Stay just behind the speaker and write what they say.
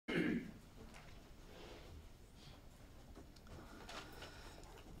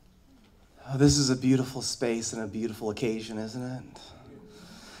Oh, this is a beautiful space and a beautiful occasion, isn't it?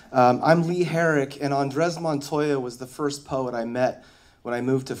 I'm Lee Herrick, and Andrés Montoya was the first poet I met when I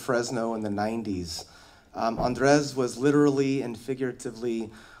moved to Fresno in the 90s. Andrés was literally and figuratively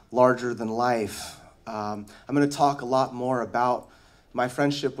larger than life. I'm going to talk a lot more about my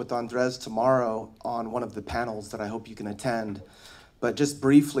friendship with Andrés tomorrow on one of the panels that I hope you can attend. But just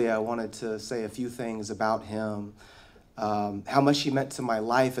briefly, I wanted to say a few things about him, how much he meant to my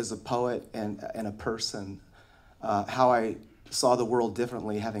life as a poet and a person, how I saw the world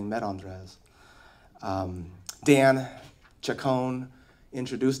differently having met Andrés. Dan Chacon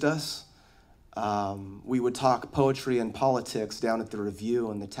introduced us. We would talk poetry and politics down at the Review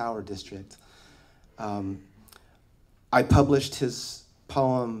in the Tower District. I published his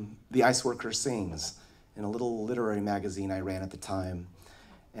poem, The Ice Worker Sings, in a little literary magazine I ran at the time.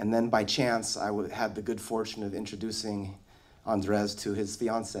 And then by chance, I had the good fortune of introducing Andrés to his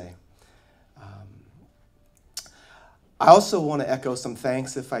fiancée. I also want to echo some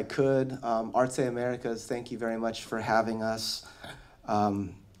thanks, if I could. Arte Américas, thank you very much for having us.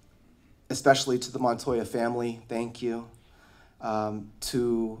 Especially to the Montoya family, thank you.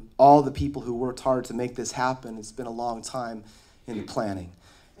 To all the people who worked hard to make this happen, it's been a long time in the planning.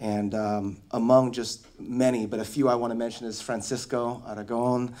 And among just many, but a few I want to mention is Francisco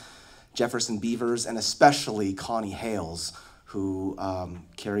Aragon, Jefferson Beavers, and especially Connie Hales, who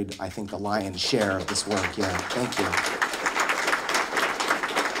carried, I think, the lion's share of this work. Yeah, thank you.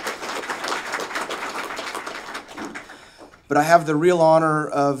 But I have the real honor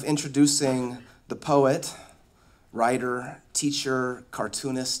of introducing the poet, writer, teacher,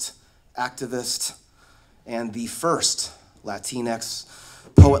 cartoonist, activist, and the first Latinx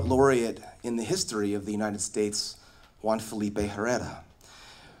poet laureate in the history of the United States, Juan Felipe Herrera.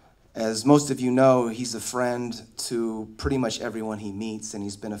 As most of you know, he's a friend to pretty much everyone he meets, and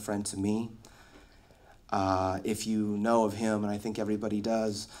he's been a friend to me. If you know of him, and I think everybody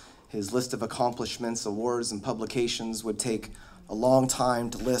does, his list of accomplishments, awards, and publications would take a long time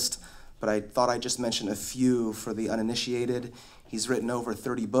to list, but I thought I'd just mention a few for the uninitiated. He's written over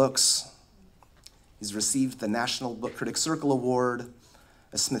 30 books. He's received the National Book Critics Circle Award,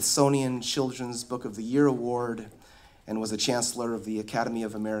 a Smithsonian Children's Book of the Year Award, and was a Chancellor of the Academy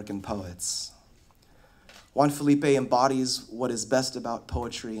of American Poets. Juan Felipe embodies what is best about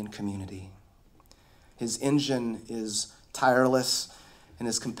poetry and community. His engine is tireless, and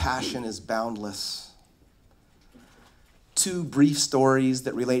his compassion is boundless. Two brief stories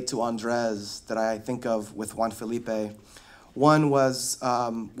that relate to Andrés that I think of with Juan Felipe. One was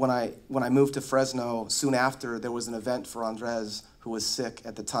when I moved to Fresno, soon after there was an event for Andrés, who was sick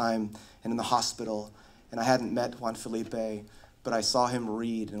at the time and in the hospital, and I hadn't met Juan Felipe, but I saw him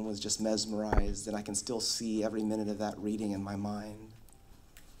read and was just mesmerized, and I can still see every minute of that reading in my mind.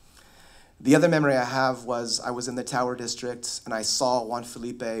 The other memory I have was I was in the Tower District, and I saw Juan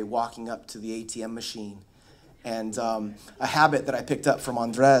Felipe walking up to the ATM machine. And a habit that I picked up from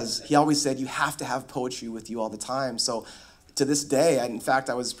Andrés, he always said, you have to have poetry with you all the time. So to this day, in fact,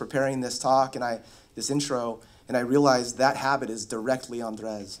 I was preparing this talk and this intro, and I realized that habit is directly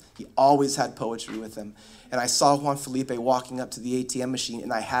Andrés. He always had poetry with him. And I saw Juan Felipe walking up to the ATM machine,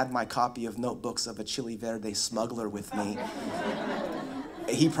 and I had my copy of Notebooks of a Chile Verde Smuggler with me.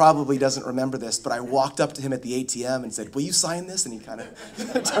 He probably doesn't remember this, but I walked up to him at the ATM and said, will you sign this? And he kind of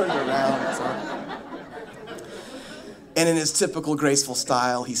turned around. So. And in his typical graceful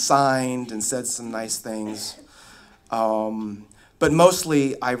style, he signed and said some nice things. But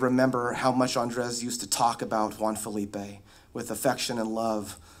mostly, I remember how much Andrés used to talk about Juan Felipe with affection and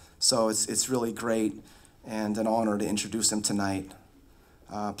love. So it's really great and an honor to introduce him tonight.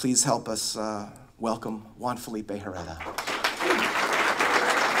 Please help us welcome Juan Felipe Herrera.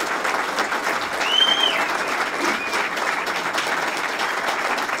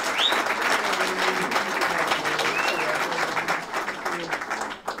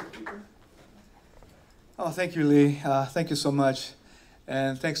 Oh, thank you, Lee. Thank you so much.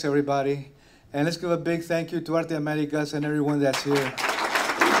 And thanks, everybody. And let's give a big thank you to Arte Américas and everyone that's here.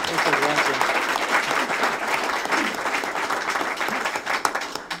 Thanks for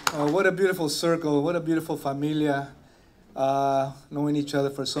watching. What a beautiful circle. What a beautiful familia. Knowing each other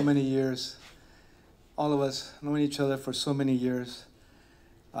for so many years. All of us knowing each other for so many years.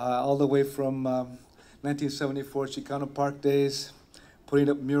 All the way from 1974 Chicano Park days, putting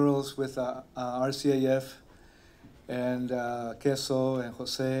up murals with RCAF and Queso and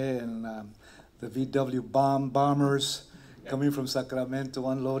Jose and the VW bombers coming from Sacramento,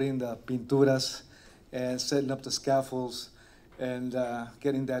 unloading the pinturas and setting up the scaffolds and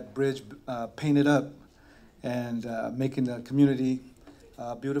getting that bridge painted up and making the community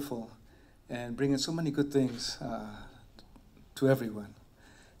beautiful. and bringing so many good things to everyone,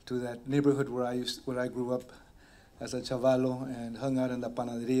 to that neighborhood where I grew up as a chavalo and hung out in the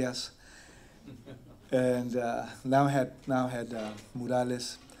panaderias, and now had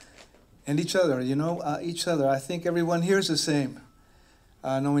murales, and each other. Each other. I think everyone here is the same,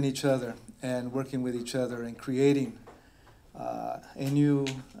 knowing each other and working with each other and creating a new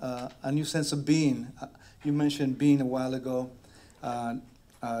sense of being. You mentioned being a while ago,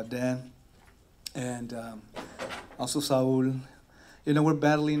 Dan, and also Saul. We're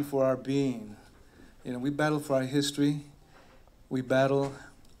battling for our being. We battle for our history. We battle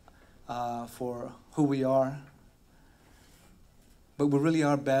for who we are. But we really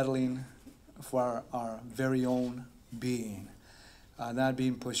are battling for our very own being. Not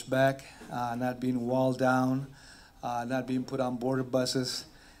being pushed back, not being walled down, not being put on border buses,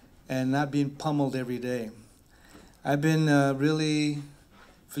 and not being pummeled every day. I've been really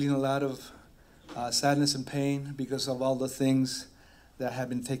feeling a lot of sadness and pain because of all the things that have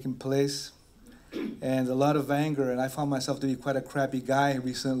been taking place, and a lot of anger, and I found myself to be quite a crabby guy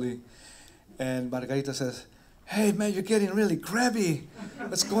recently. And Margarita says, "Hey man, you're getting really crabby.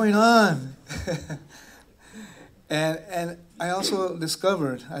 What's going on?" and I also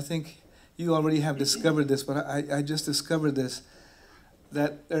discovered, I think you already have discovered this, but I just discovered this,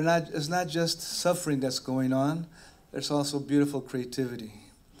 that it's not just suffering that's going on, there's also beautiful creativity.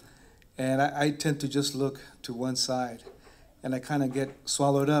 And I tend to just look to one side, and I kind of get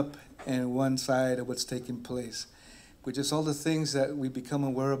swallowed up in one side of what's taking place, which is all the things that we become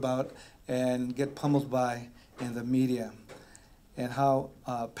aware about and get pummeled by in the media, and how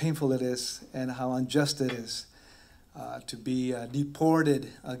painful it is and how unjust it is to be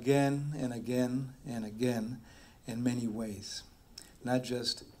deported again and again and again in many ways, not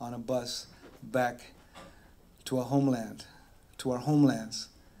just on a bus back to our homelands,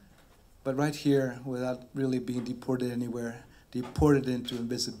 but right here without really being deported anywhere, deported into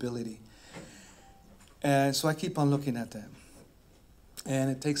invisibility. And so I keep on looking at that.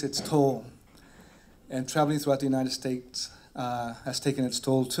 And it takes its toll. And traveling throughout the United States has taken its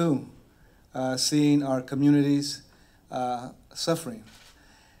toll too, seeing our communities suffering.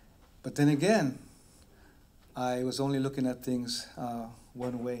 But then again, I was only looking at things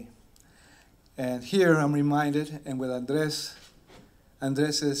one way. And here I'm reminded, and with Andres's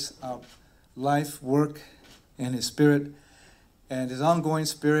life, work, and his spirit, and his ongoing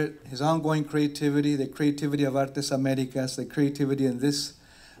spirit, his ongoing creativity, the creativity of Arte Américas, the creativity in this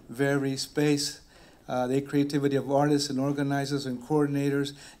very space, the creativity of artists and organizers and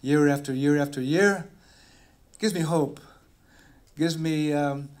coordinators year after year after year, gives me hope, gives me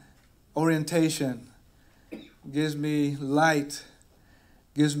orientation, gives me light,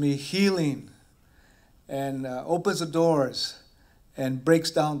 gives me healing, and opens the doors and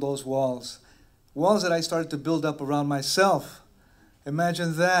breaks down those walls. Walls that I started to build up around myself.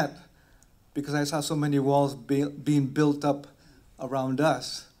 Imagine that, because I saw so many walls being built up around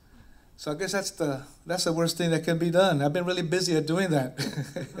us. So I guess that's the worst thing that can be done. I've been really busy at doing that.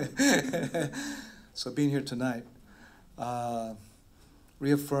 So being here tonight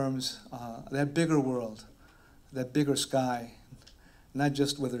reaffirms that bigger world, that bigger sky, not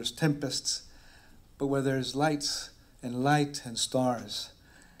just where there's tempests, but where there's light and stars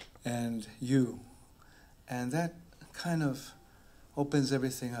and you. And that kind of opens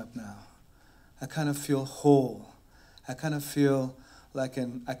everything up now. I kind of feel whole. I kind of feel like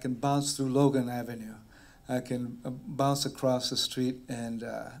I can bounce through Logan Avenue. I can bounce across the street and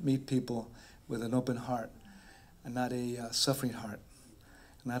meet people with an open heart, and not a suffering heart,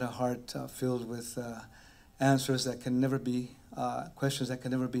 not a heart filled with answers that can never be, questions that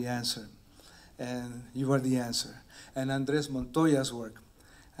can never be answered. And you are the answer. And Andrés Montoya's work,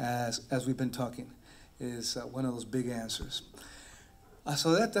 as we've been talking, is one of those big answers.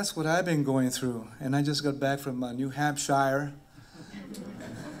 So that's what I've been going through. And I just got back from New Hampshire.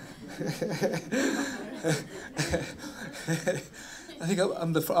 I think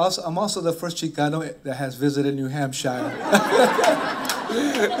I'm also the first Chicano that has visited New Hampshire.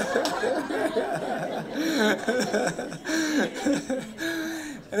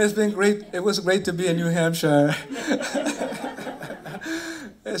 And it's been great. It was great to be in New Hampshire.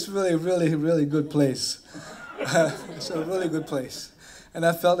 It's really, really, really good place. It's a really good place. And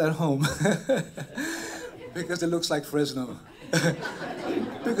I felt at home because it looks like Fresno.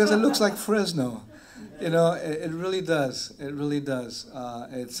 Because it looks like Fresno. It really does. It really does.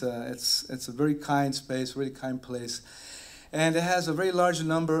 It's a very kind space, very kind place. And it has a very large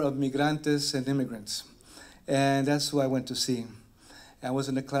number of migrantes and immigrants. And that's who I went to see. I was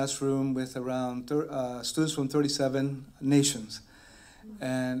in a classroom with around students from 37 nations.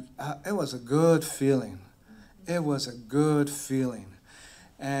 And it was a good feeling. It was a good feeling.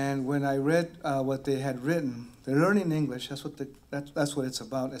 And when I read what they had written, they're learning English. That's what it's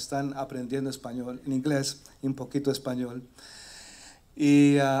about. Están aprendiendo español, en inglés, un poquito español.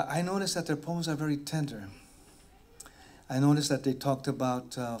 Y I noticed that their poems are very tender. I noticed that they talked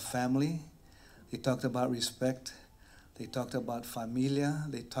about family. They talked about respect. They talked about familia.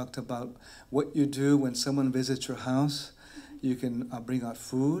 They talked about what you do when someone visits your house. You can bring out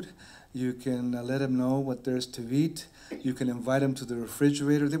food. You can let them know what there's to eat. You can invite them to the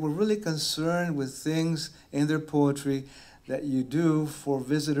refrigerator. They were really concerned with things in their poetry that you do for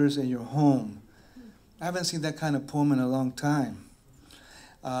visitors in your home. I haven't seen that kind of poem in a long time.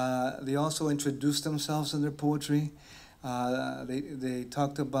 They also introduced themselves in their poetry. They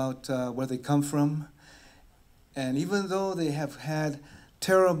talked about where they come from. And even though they have had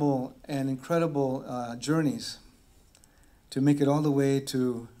terrible and incredible journeys to make it all the way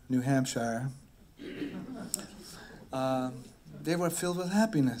to New Hampshire, they were filled with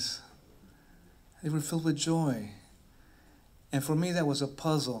happiness. They were filled with joy. And for me, that was a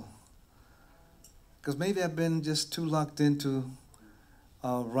puzzle. Because maybe I've been just too locked into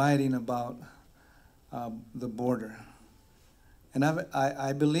writing about the border. And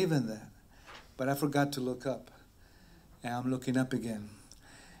I believe in that. But I forgot to look up. And I'm looking up again.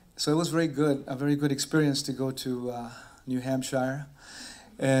 So it was very good, a very good experience to go to New Hampshire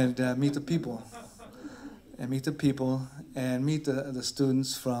and meet the people. And meet the people and meet the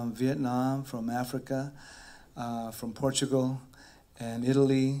students from Vietnam, from Africa, from Portugal, and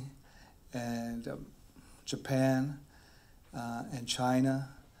Italy, and Japan, and China,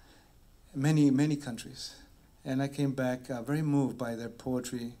 many countries. And I came back very moved by their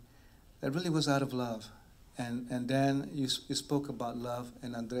poetry that really was out of love. And then you spoke about love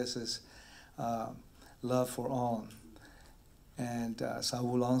and Andres's love for all, and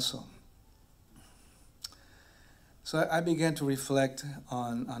Saul also. So I began to reflect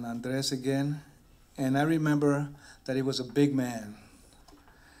on Andres again, and I remember that he was a big man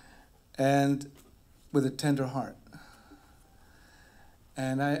and with a tender heart.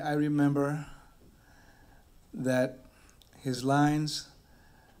 And I remember that his lines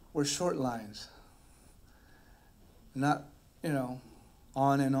were short lines, not,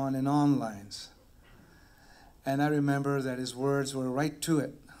 on and on and on lines. And I remember that his words were right to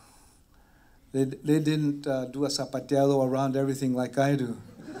it. They didn't do a zapateado around everything like I do.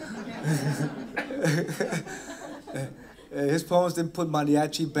 His poems didn't put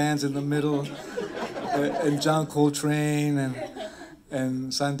mariachi bands in the middle, and John Coltrane,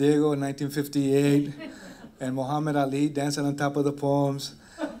 and San Diego in 1958, and Muhammad Ali dancing on top of the poems.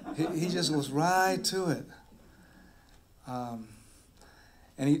 He just was right to it.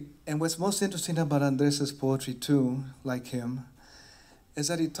 And what's most interesting about Andres's poetry too, like him, is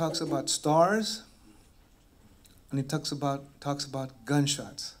that he talks about stars, and he talks about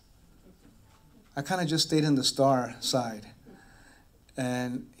gunshots. I kind of just stayed in the star side,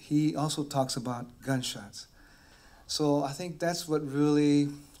 and he also talks about gunshots. So I think that's what really,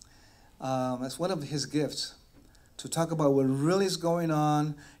 that's one of his gifts, to talk about what really is going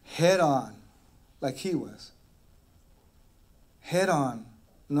on head on, like he was. Head on,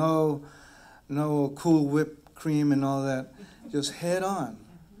 no Cool Whip cream and all that. Just head on.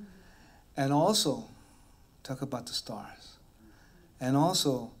 And also talk about the stars. And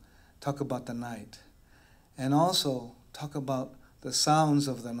also talk about the night. And also talk about the sounds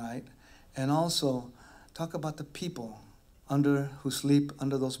of the night. And also talk about the people who sleep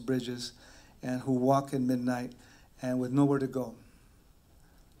under those bridges and who walk at midnight and with nowhere to go,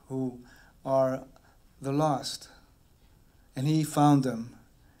 who are the lost. And he found them,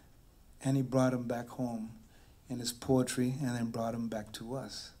 and he brought them back home in his poetry, and then brought them back to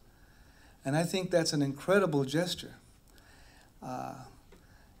us. And I think that's an incredible gesture.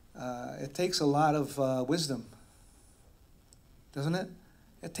 It takes a lot of wisdom, doesn't it?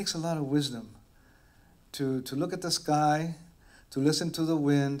 It takes a lot of wisdom to look at the sky, to listen to the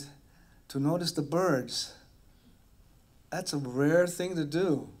wind, to notice the birds. That's a rare thing to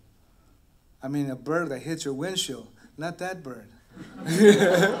do. I mean, a bird that hits your windshield. Not that bird.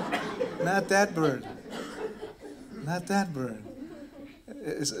 Not that bird. Not that bird.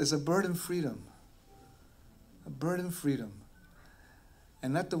 It's a bird in freedom. A bird in freedom.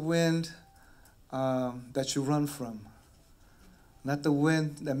 And not the wind that you run from. Not the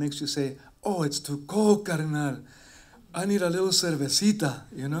wind that makes you say, oh, it's too cold, carnal. I need a little cervecita,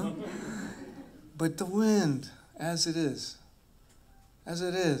 But the wind, as it is. As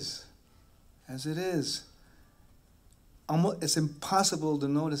it is. As it is. It's impossible to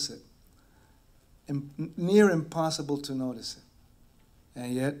notice it. Near impossible to notice it.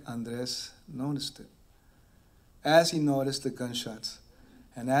 And yet Andrés noticed it. As he noticed the gunshots,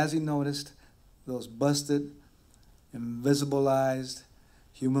 and as he noticed those busted, invisibilized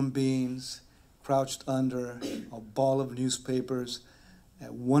human beings crouched under a ball of newspapers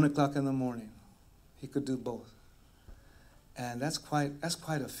at 1 o'clock in the morning, he could do both. And that's quite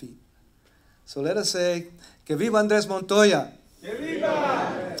a feat. So let us say, que viva Andrés Montoya. Que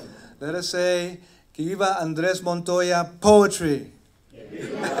viva! Let us say, que viva Andrés Montoya poetry. Que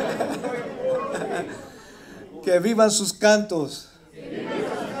viva, que vivan sus cantos.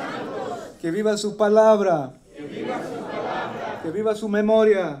 Que viva su palabra. Que viva su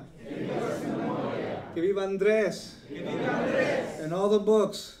memoria. Que viva Andrés. And all the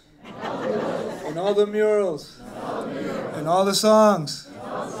books. And all the murals. And all the songs.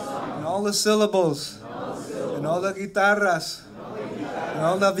 And all the syllables. And all the guitarras. And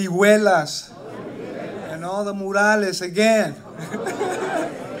all the vihuelas. And all the murales again.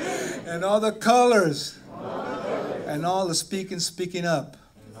 And all the colors. And all the speaking up.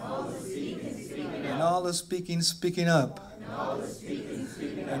 And all the speaking up.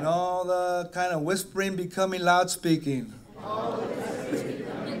 And all the kind of whispering becoming loud speaking.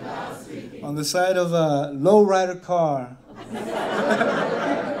 On the side of a lowrider car.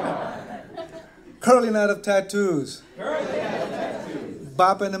 Curling out of tattoos.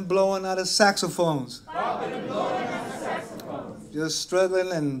 Bopping and blowing out of saxophones. Just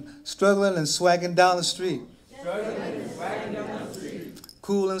struggling and swagging down the street.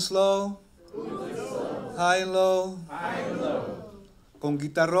 Cool and slow. High and low. Con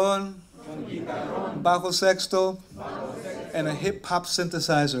guitarrón. Bajo sexto. And a hip-hop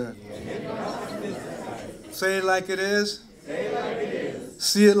synthesizer. Say it like it is.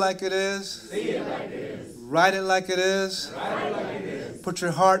 See it like it is. Write it like it is. Put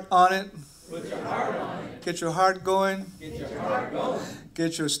your heart on it. Get your heart going.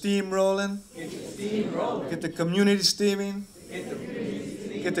 Get your steam rolling. Get the community steaming.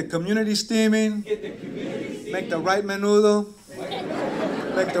 Get the community steaming. Make the right menudo.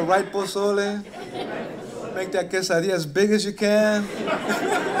 Make the right pozole. Make that quesadilla as big as you can.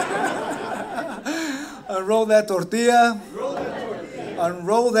 Unroll that tortilla.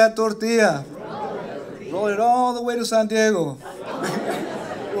 Unroll that tortilla. Roll it all the way to San Diego.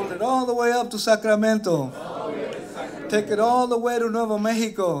 Roll it all the way up to Sacramento. Take it all the way to Nuevo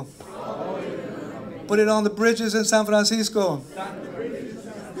Mexico. Put it on the bridges in San Francisco.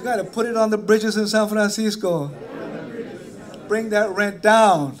 You got to put it on the bridges in San Francisco. Bring that rent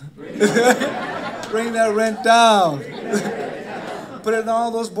down. Bring that rent down. Put it on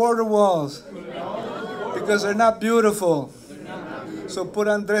all those border walls. Because they're not beautiful. So put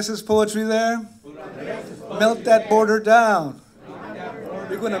Andrés' poetry there. Melt that border down.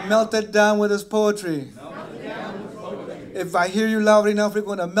 We're going to melt it down with his poetry. If I hear you loud enough, we're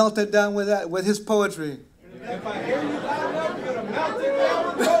going to melt it down with his poetry. If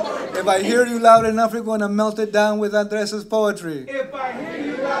I hear you loud enough, we're going to melt it down with Andrés' poetry. If I hear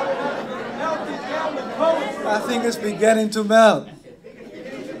you loud enough, we're going to melt it down with poetry. I think it's beginning to melt.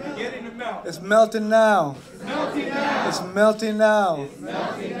 It's melting now. It's melting now.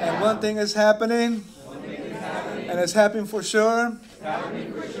 And one thing is happening, and it's happening for sure.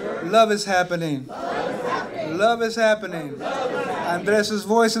 Love is happening. Love is happening. Andrés'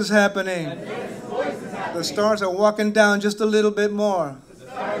 voice is happening. The stars are walking down just a little bit more.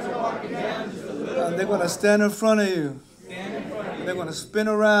 And they're going to stand in front of you. They're going to spin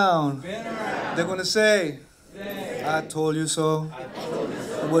around. They're going to say, I told you so.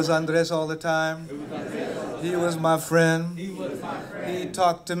 It was Andrés all the time. He was my friend. He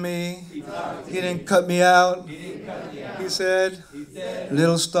talked to me. He didn't cut me out. He said,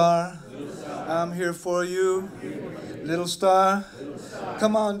 little star, I'm here for you. Little star,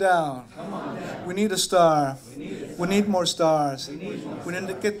 come on down. We need a star. We need more stars. We need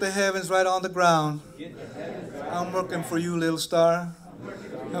to get the heavens right on the ground. I'm working for you, little star.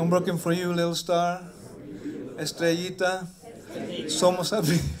 I'm working for you, little star. Estrellita. Somos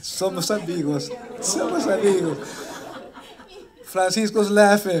amigos. Somos amigos. Francisco's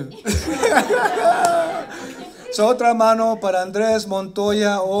laughing. So otra mano para Andrés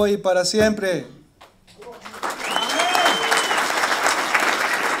Montoya hoy y para siempre.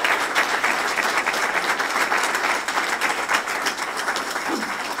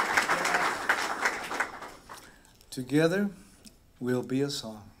 Together we'll be a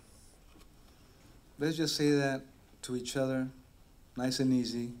song. Let's just say that to each other, nice and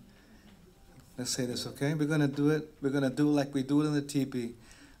easy. Let's say this, okay? We're going to do it. We're going to do it like we do it in the teepee,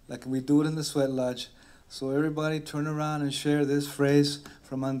 like we do it in the sweat lodge. So everybody turn around and share this phrase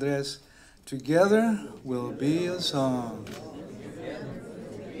from Andrés. Together we'll be a song.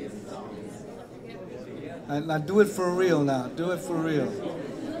 Now do it for real now. Do it for real.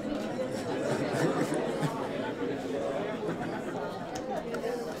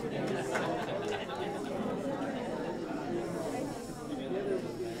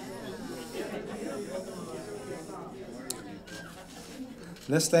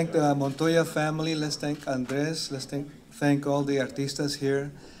 Let's thank the Montoya family. Let's thank Andrés. Let's thank all the artistas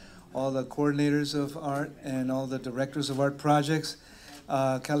here, all the coordinators of art, and all the directors of art projects.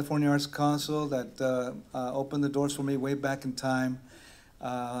 California Arts Council that opened the doors for me way back in time.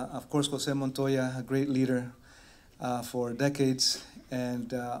 Of course, Jose Montoya, a great leader for decades,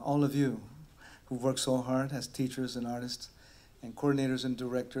 and all of you who worked so hard as teachers and artists and coordinators and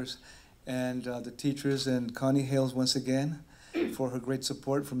directors, and the teachers and Connie Hales once again for her great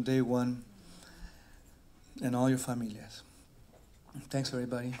support from day one, and all your familias. Thanks,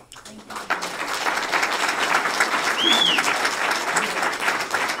 everybody.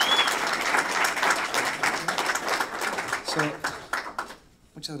 So,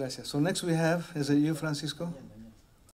 muchas gracias. So next we have, is it you, Francisco?